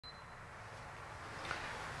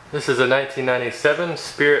This is a 1997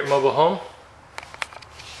 Spirit mobile home.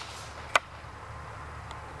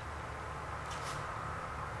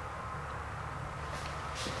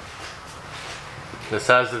 The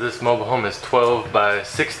size of this mobile home is 12 by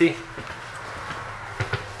 60.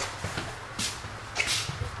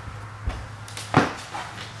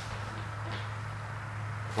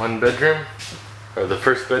 One bedroom, or the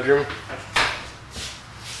first bedroom,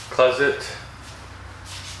 closet,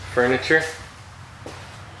 furniture.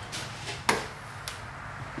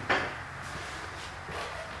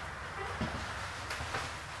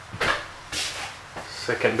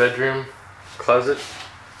 Second bedroom, closet.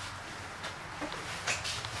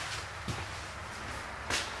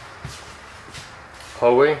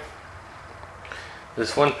 Hallway.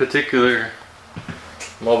 This one particular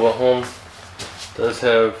mobile home does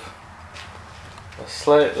have a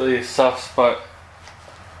slightly soft spot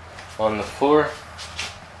on the floor,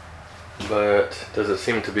 but doesn't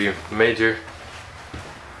seem to be major,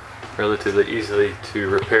 relatively easily to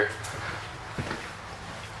repair.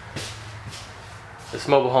 This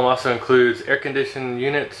mobile home also includes air conditioning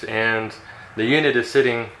units, and the unit is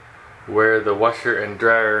sitting where the washer and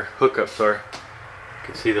dryer hookups are. You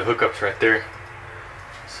can see the hookups right there.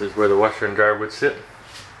 This is where the washer and dryer would sit.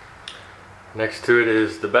 Next to it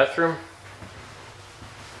is the bathroom.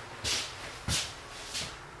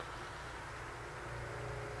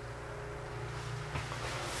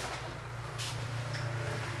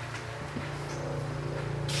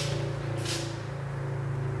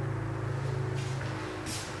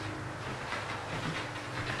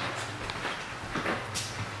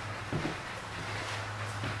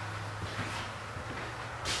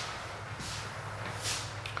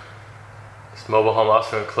 This mobile home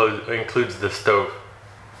also includes the stove.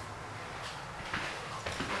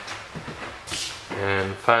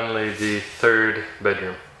 And finally, the third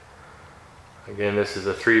bedroom. Again, this is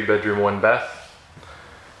a 3-bedroom, 1-bath,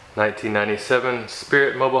 1997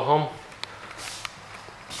 Spirit mobile home,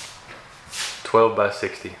 12 by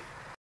 60.